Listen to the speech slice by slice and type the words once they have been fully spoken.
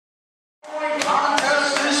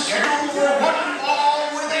contest is scheduled for one fall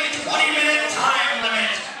with a 20-minute time limit.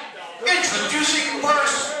 Introducing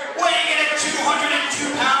first, weighing in at 202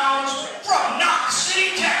 pounds, from Knox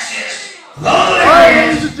City, Texas, the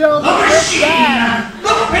machine,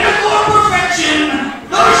 the pinnacle of perfection,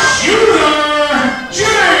 the shooter,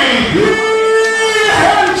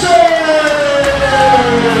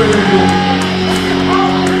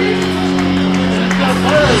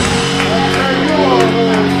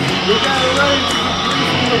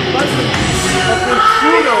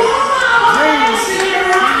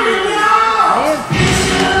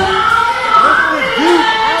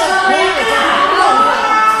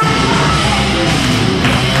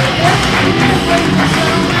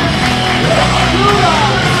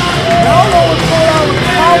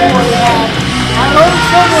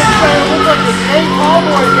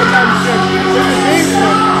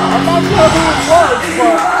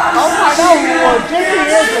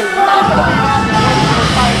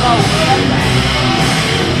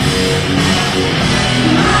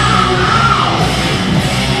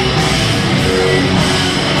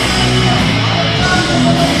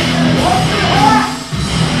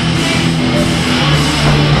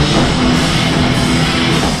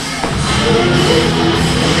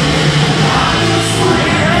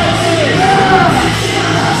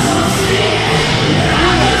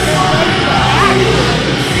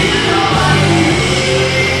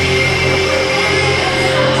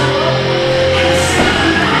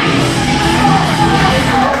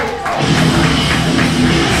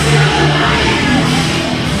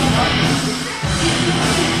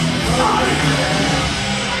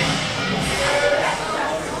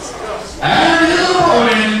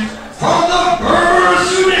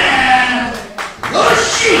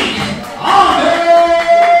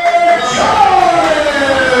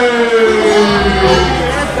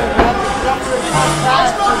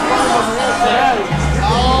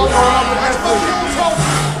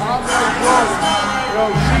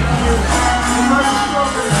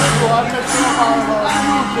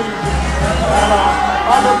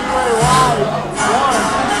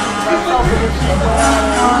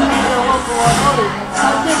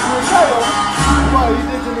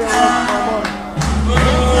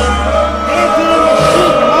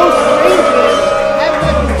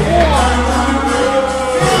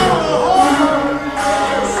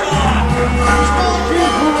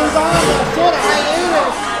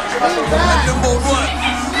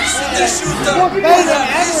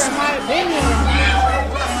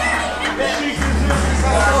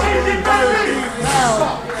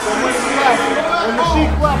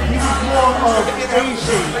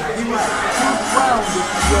 Hansen!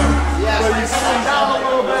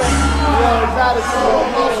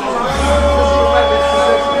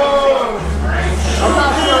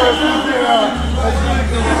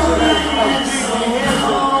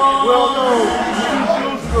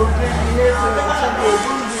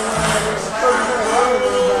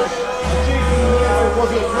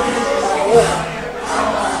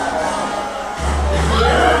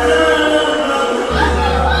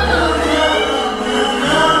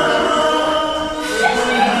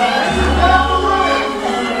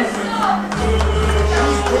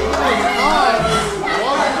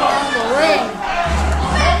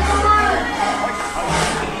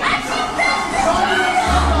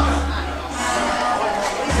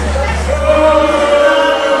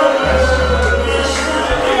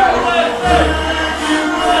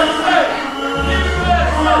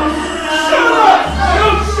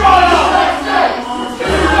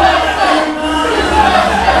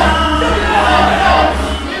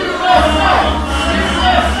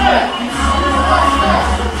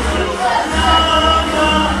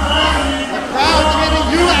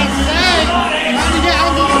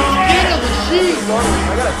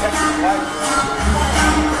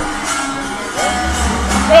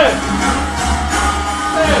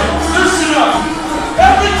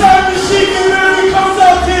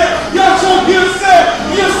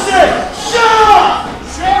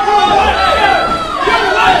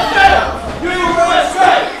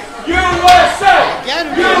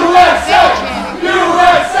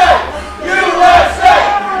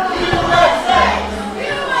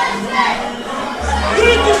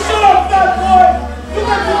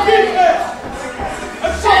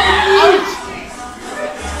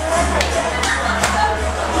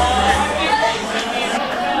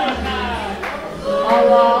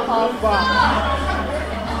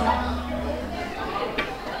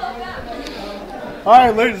 All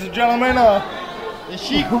right, ladies and gentlemen, the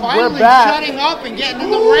Sheik finally shutting up and getting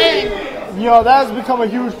in the ring. You know, that has become a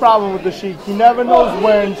huge problem with the Sheik. He never knows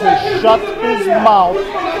when to shut his mouth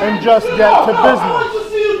and just get to business.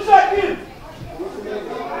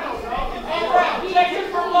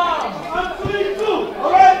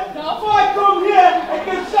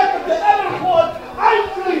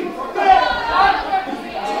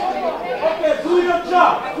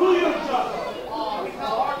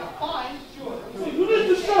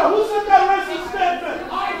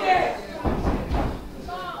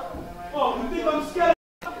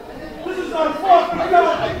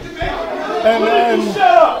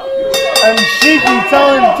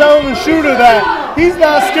 telling the shooter that he's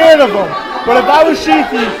not scared of him. But if I was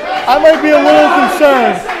Sheiky, I might be a little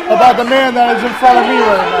concerned about the man that is in front of me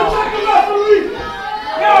right now.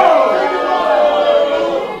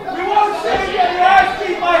 We want to see you get your ass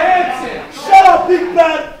beat by Hansen. Shut up, big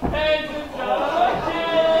man.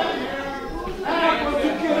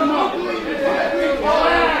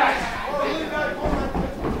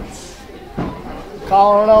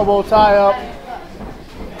 Collar and elbow tie up.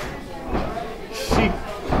 Sheik.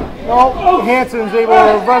 No, Hansen's able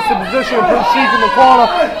to reverse the position and put Sheik in the corner.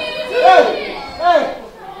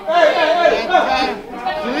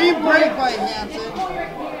 Clean break by Hansen.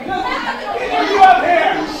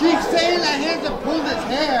 Sheik's saying that Hansen pulled his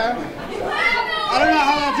hair. I don't know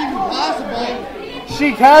how that's even possible.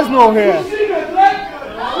 Sheik has no hair.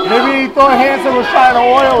 Maybe he thought Hansen was trying to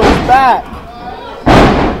oil his back.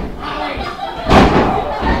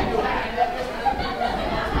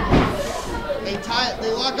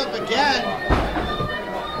 They lock up again.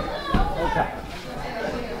 Okay.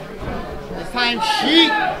 This time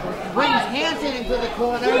Sheik brings Hansen into the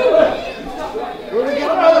corner. Will we get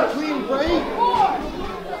another clean break?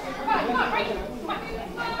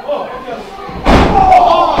 Oh,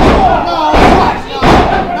 no,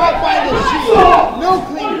 not by the Sheik. No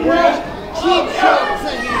clean break. Sheik shots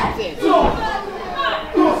at Hansen.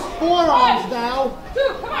 Forearms now.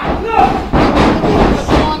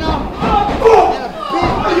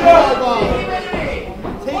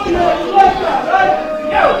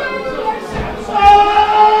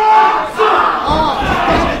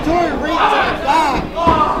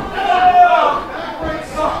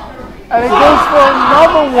 And it goes for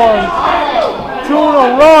another one. 2 in a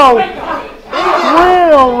row. 3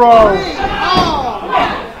 in a row.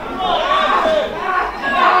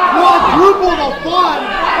 Quadruple the fun.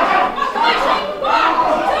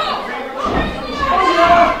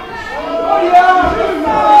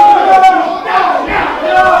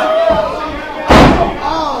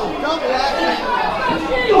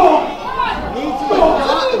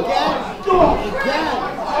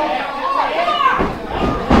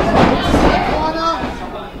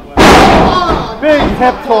 Big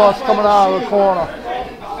hip toss coming out of the corner.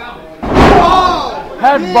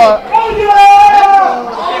 Headbutt.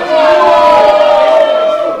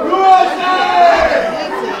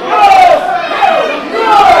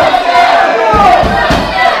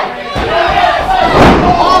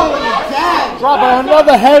 Dropping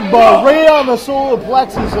another headbutt right on the solar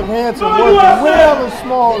plexus of Hansen, working right on the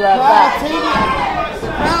small of that back.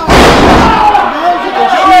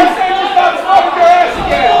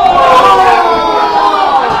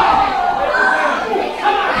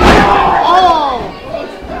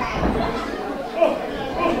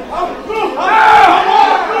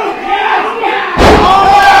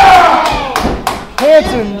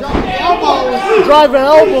 Hansen driving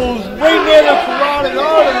elbows right near the carotid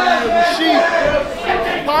artery of the Sheik,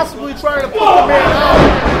 possibly trying to put the man out.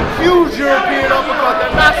 Huge European uppercut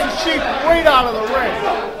that knocks the Sheik right out of the ring.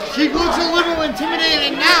 Sheik looks a little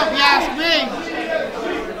intimidated now, if you ask me.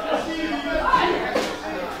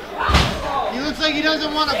 He looks like he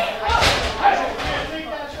doesn't want to.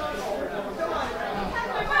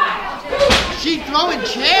 Sheik throwing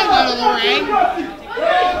chairs out of the ring.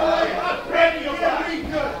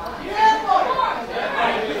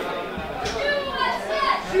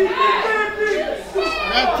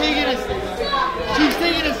 She's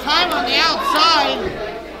taking his time on the outside.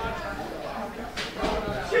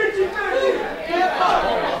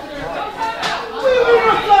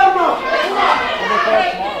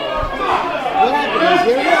 What happened?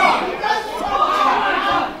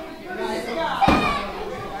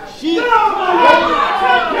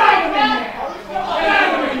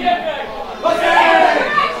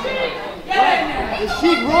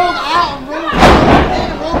 Sheik rolled out and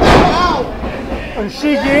rolled out. And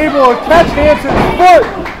Sheik able to catch Hansen's foot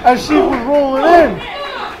as Sheik was rolling in.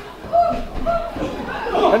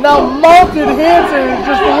 And now mounted Hansen is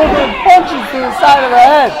just delivering punches to the side of the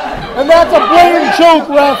head. And that's a blatant choke,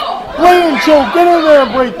 ref. Blatant choke. Get in there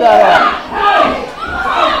and break that up.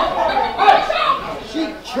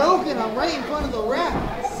 Sheik choking him right in front of the ref.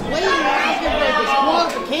 Waiting asking for a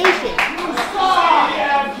disqualification.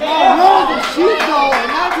 Where did the Sheik go? And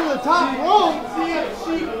now to the top rope.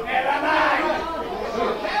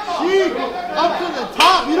 Sheik up to the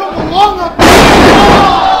top. You don't belong up there.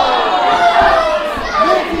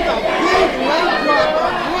 This is a big leg drop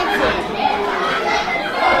on Hansen.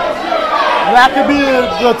 That could be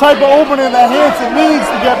the type of opening that Hansen needs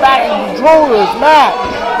to get back in control of this match.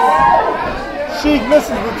 Sheik misses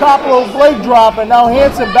the top rope leg drop, and now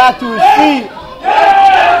Hansen back to his feet,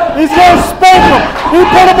 He's gonna spank him. He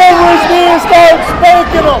put him over his knee and started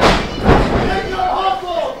spanking him.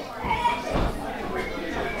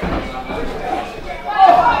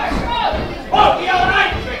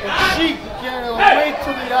 Sheik getting right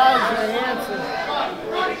to the eyes of Hansen.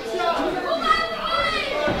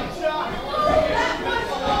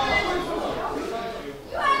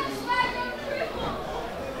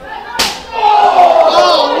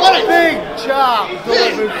 Big job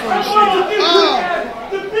delivered from Sheik. Oh,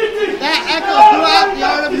 that echoes throughout the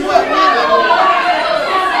RWA arena.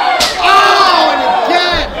 Oh, and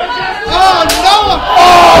again. Oh, no.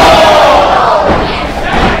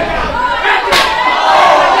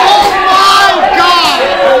 Oh, my God.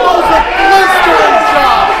 That was a blistering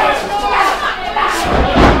job.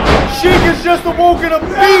 Sheik has just awoken a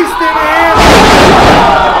beast in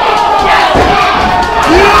Hansen.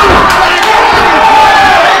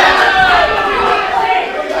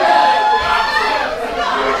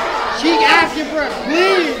 Asking for it,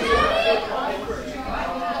 please.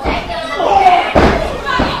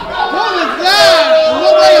 What was that? It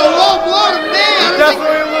looked like a low blow to me. It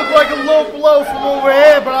definitely looked like a low blow from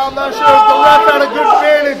overhead, but I'm not sure if the ref had a good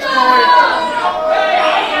vantage point.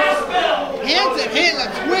 Hansen hitting a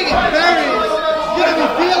twig and berries. You're going to be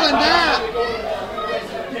feeling that.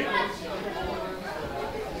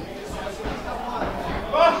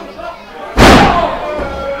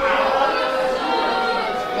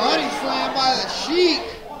 Body slam by the Sheik.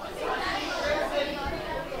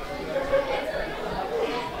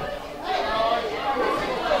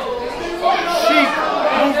 Sheik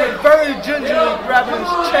moving very gingerly, grabbing his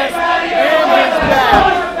chest and his back.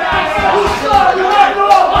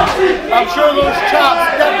 I'm sure those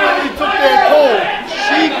chops definitely took their toll.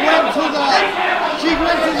 Sheik went to the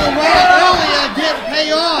well earlier and didn't pay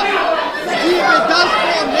off. See if it does for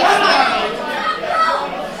him this time.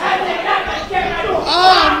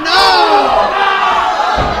 Oh no!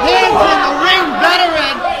 Hansen, the ring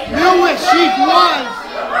veteran, knew where Sheik was.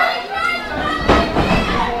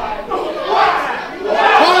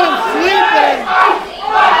 Caught him sleeping.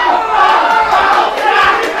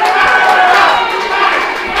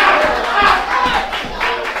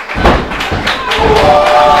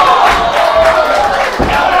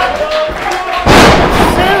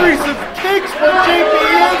 Series of kicks from JP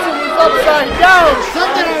Hansen was upside down.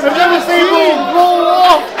 Something I've And then never was able to seen. roll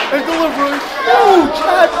off and deliver a huge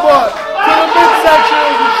headbutt to the midsection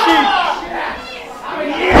of the Sheik.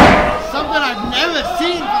 Something I've never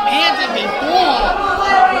seen from Hansen before.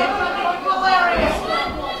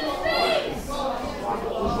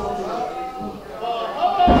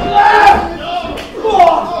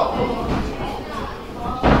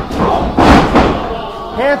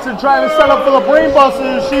 Hansen trying to set up for the brainbuster,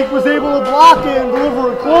 and Sheik was able to block it and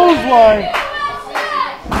deliver a clothesline.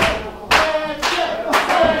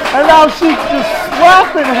 And now Sheik's just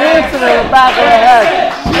slapping Hansen in the back of the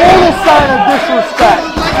head. Total sign of disrespect.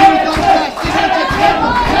 Like he was on that signature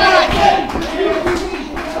camel clutch.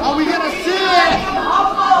 Are we gonna see it?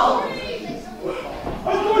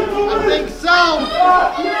 I think so.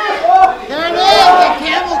 There it is, the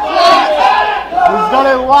camel clutch. He's got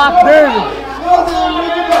it locked in. Show the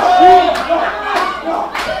original Sheik.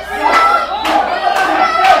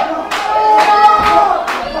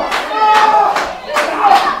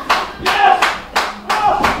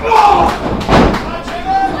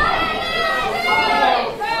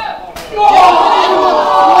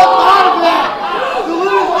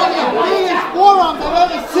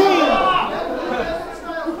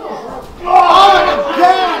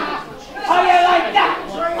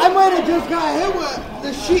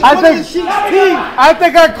 I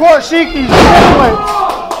think I caught Sheiky's triplets.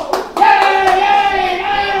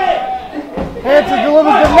 Hansen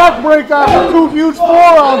delivers the neck break after two huge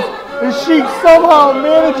forearms, and Sheik somehow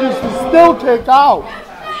manages to still kick out.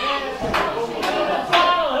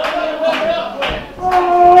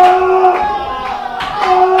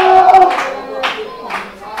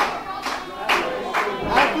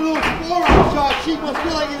 After those forearm shots, Sheik must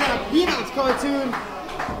feel like he's in a Peanuts cartoon.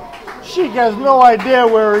 Sheik has no idea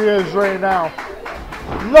where he is right now.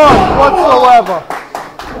 None whatsoever.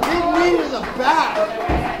 Big knee to the back.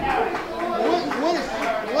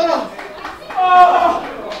 What a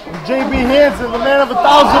JB Hansen, the man of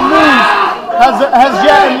 1,000 moves, has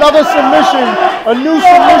yet another submission, a new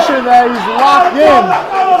submission that he's locked in.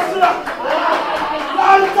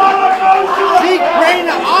 Sheik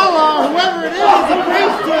praying to Allah, whoever it is he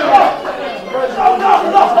prays to. Trying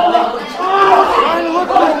to look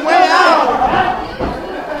for a way out.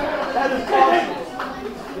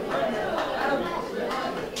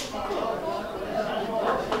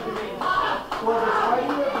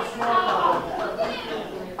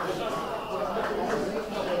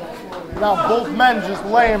 men just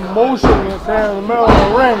laying motionless here in the middle of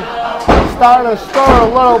the ring. Starting to stir a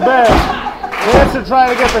little bit. Hansen trying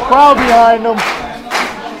to get the crowd behind him.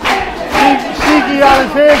 Shiki on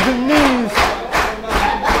his hands and knees.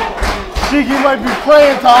 Shiki might be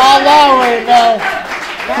praying to Allah right now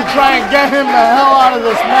to try and get him the hell out of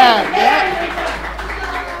this match.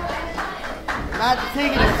 Not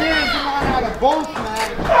taking a serious amount out of both, man.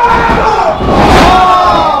 Oh!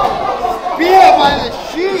 Spear by the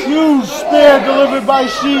Sheik. Huge spear delivered by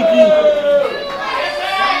Shiki.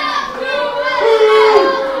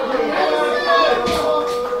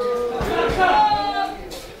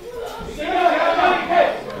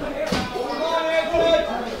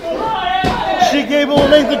 Sheik able to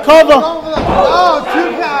make the cover. Oh,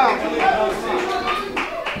 2 count.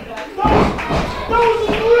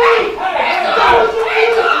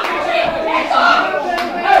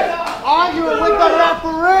 Arguing with the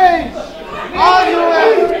referee. Arguing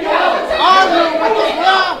with the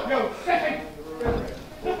ref.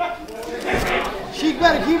 Sheik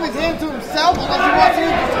better keep his hand to himself unless he wants to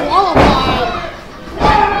get disqualified.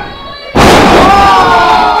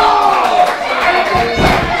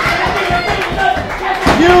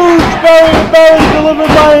 Huge belly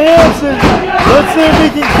delivered by Hansen. Let's see if he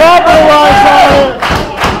can capitalize on it.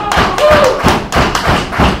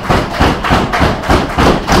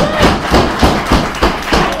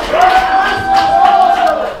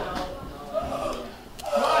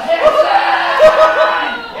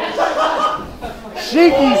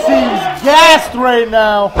 Shiki seems gassed right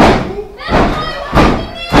now.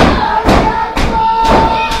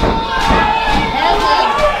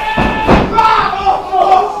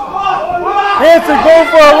 Hansen goes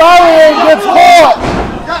for a rally and gets caught.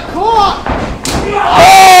 Got caught.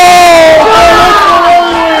 Oh!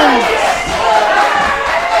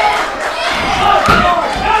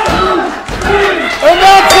 And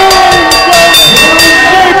that's it,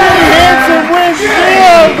 JB Hansen wins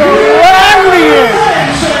via the lariat.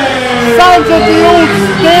 Sounds like the old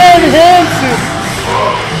Stan Hansen.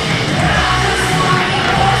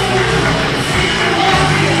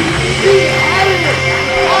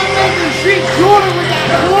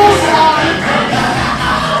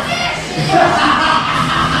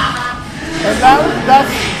 And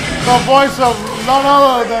that's the voice of none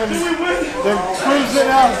other than the Crimson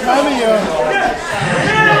Alchemia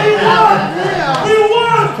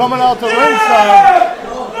coming out to ringside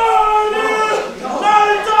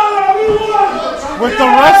with the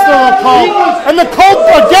rest of the cult. And the cult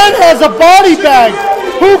again has a body bag.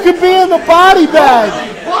 Who could be in the body bag?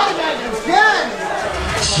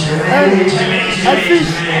 And I see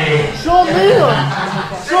Sean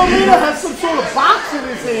Lita has some sort of box in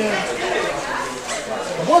his hand.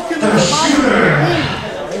 What can this possibly be?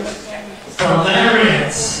 The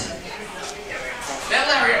Lariats.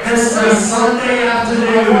 This is a Sunday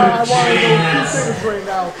afternoon. I want to know two things right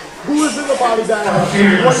now. Who is in the body bag?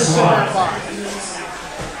 What is in that box?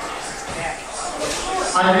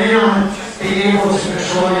 I may not be able to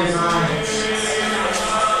control your minds.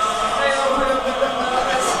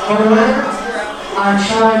 But when I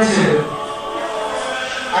tried to,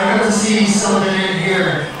 I got to see something in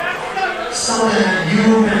here. Something that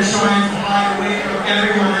you've been trying to hide away from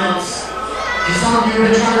everyone else. It's something you've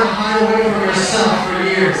been trying to hide away from yourself for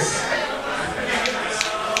years.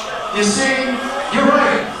 You see, you're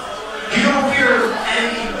right. You don't fear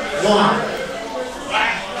anyone.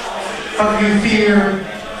 But you fear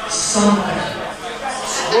something.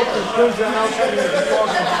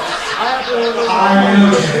 I know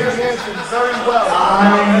you. Very well. I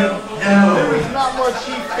know. There is not much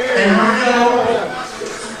he fears. And I know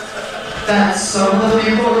that some of the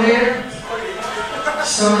people here,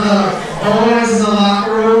 some of the boys in the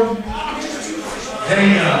locker room, they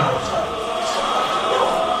know.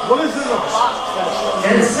 What is in the box?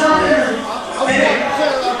 It's something big.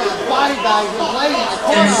 Body bag is laying in the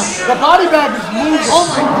corner. The body bag is moving. Oh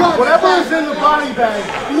my God. Whatever is in the body bag,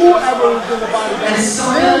 whoever is in the body bag, It's they're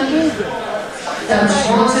something moving. that's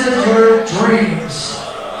haunted your dreams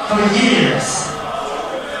for years.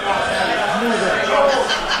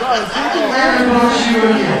 And wants you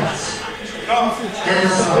again.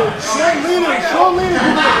 Sean Lita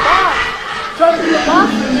in the box. Trying to get the box.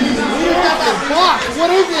 Box.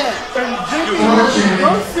 What is it? And Jimmy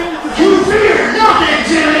don't seem to You fear nothing,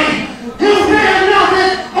 Jimmy! You fear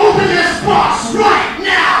nothing! Open this box right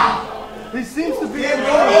now! He seems to be in the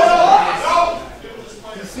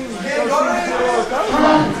He seems to be in the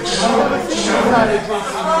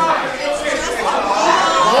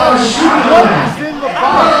What is in the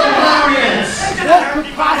box? What could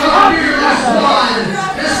possibly be in the box?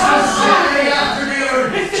 This was Saturday afternoon.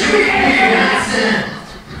 Jimmy Hansen.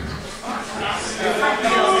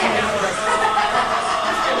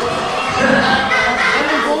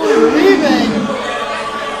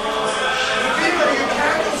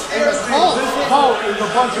 Is a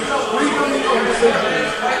bunch of freaking individuals.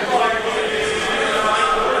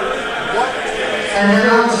 And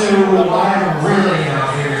now to why I'm really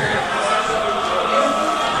out here.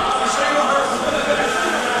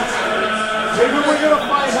 Maybe we're gonna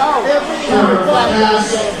find out. For the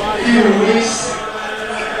past few weeks,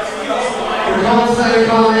 we're constantly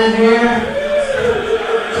calling in here,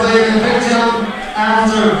 playing victim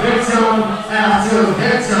after victim after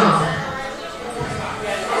victim.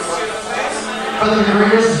 But the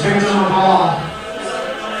greatest victim of all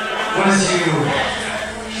was you,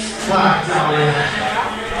 Black Dahlia.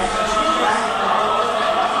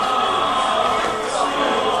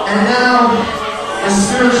 And now, the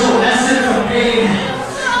spiritual essence of pain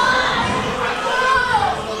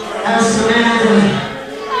has demanded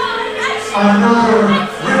another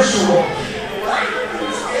ritual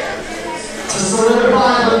to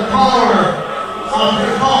solidify the power of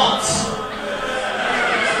the cult.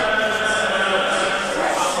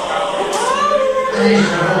 I need you to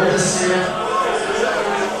hold this here.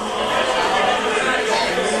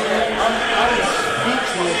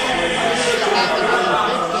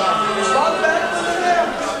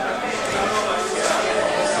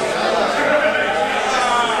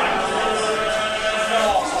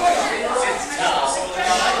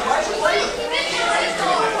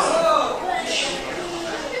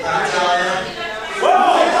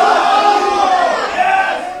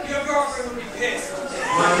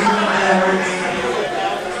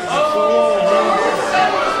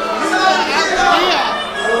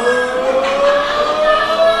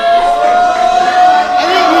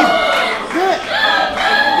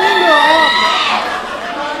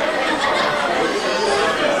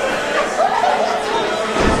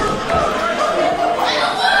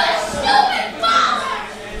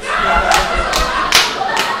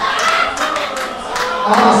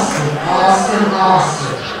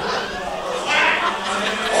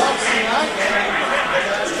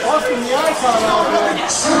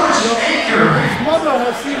 So much anger. His mother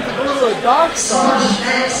has seemed to go to a dark So side. much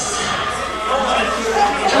angst.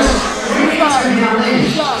 Just waiting to be He's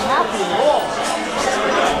unleashed. not happy at all.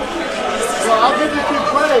 Well, I'll give you some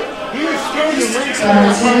credit. He is skating right Got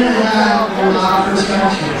a 10.5 on our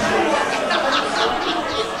perspective.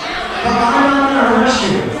 But I'm not going to rush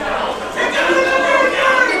you.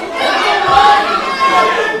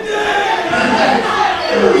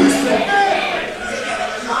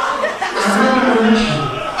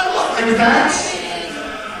 In fact,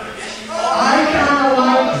 I kind of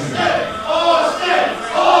like you. Austin!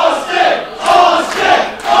 Austin! Austin!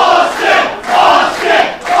 Austin!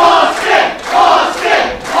 Austin! Austin!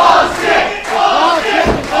 Austin!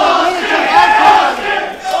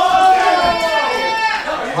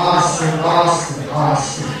 Austin! Austin,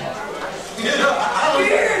 Austin.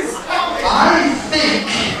 I think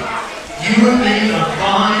you would be the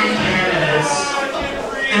fine candidates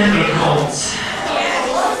in the cult.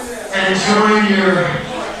 And join your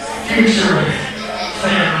future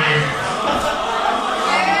family.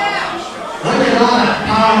 Look at all that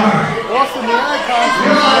power. Austin, the icons Look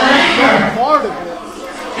at all that anger. part of it.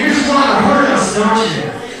 You just want to hurt us, don't you?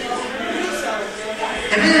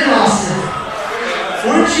 And then, Austin,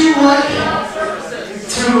 wouldn't you like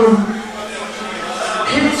to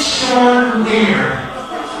hit Sean Lear?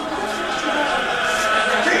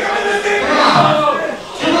 Come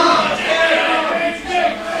on.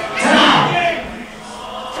 Come on.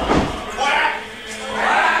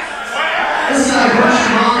 This guy hurts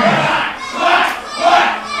your mind.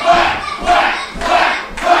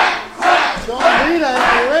 Don't lead us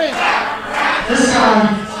in the ring. This guy,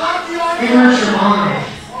 he hurts your mind.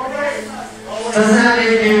 Does that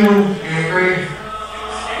make you angry?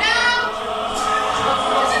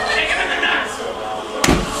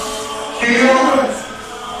 Feel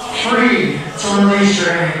free to release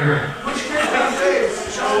your anger.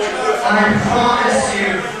 I promise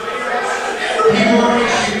you, he won't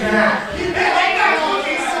hit you back.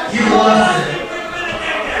 You lost it.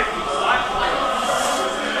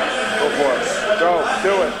 Go for it. Go.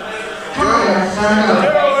 Do it. Come on, guys, back up.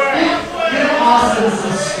 Give Austin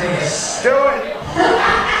some space. Do it.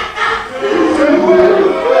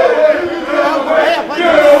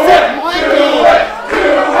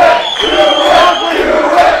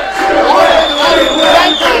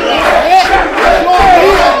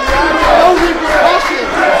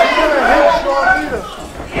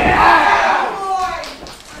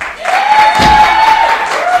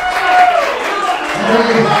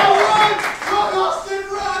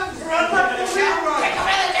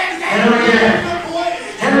 And again.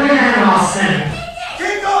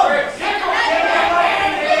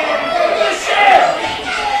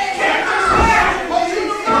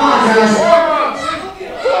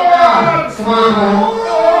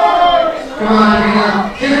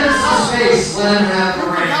 let him have the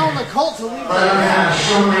ring. Down the Colt to leave. Let him have a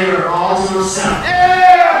short later all to himself.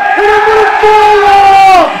 Hit him with a forward!